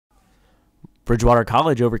Bridgewater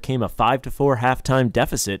College overcame a 5-4 halftime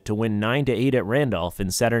deficit to win 9-8 at Randolph in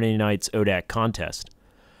Saturday night's ODAC contest.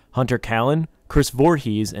 Hunter Callan, Chris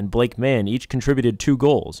Voorhees, and Blake Mann each contributed 2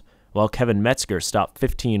 goals, while Kevin Metzger stopped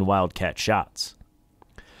 15 Wildcat shots.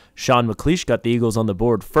 Sean McLeish got the Eagles on the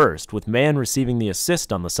board first, with Mann receiving the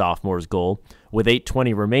assist on the sophomore's goal, with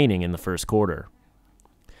 8:20 remaining in the first quarter.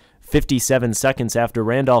 57 seconds after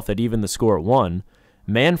Randolph had evened the score at 1,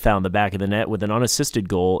 Mann found the back of the net with an unassisted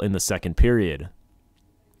goal in the second period.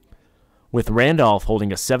 With Randolph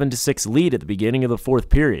holding a 7-6 lead at the beginning of the fourth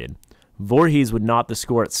period, Voorhees would knot the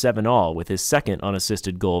score at 7-all with his second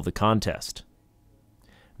unassisted goal of the contest.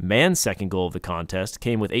 Mann's second goal of the contest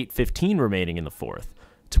came with 8:15 remaining in the fourth,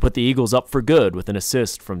 to put the Eagles up for good with an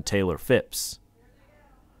assist from Taylor Phipps.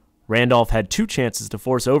 Randolph had 2 chances to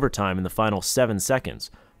force overtime in the final 7 seconds,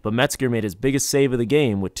 but Metzger made his biggest save of the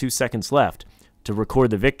game with 2 seconds left to record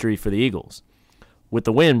the victory for the Eagles. With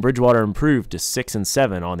the win, Bridgewater improved to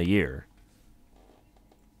 6-7 on the year.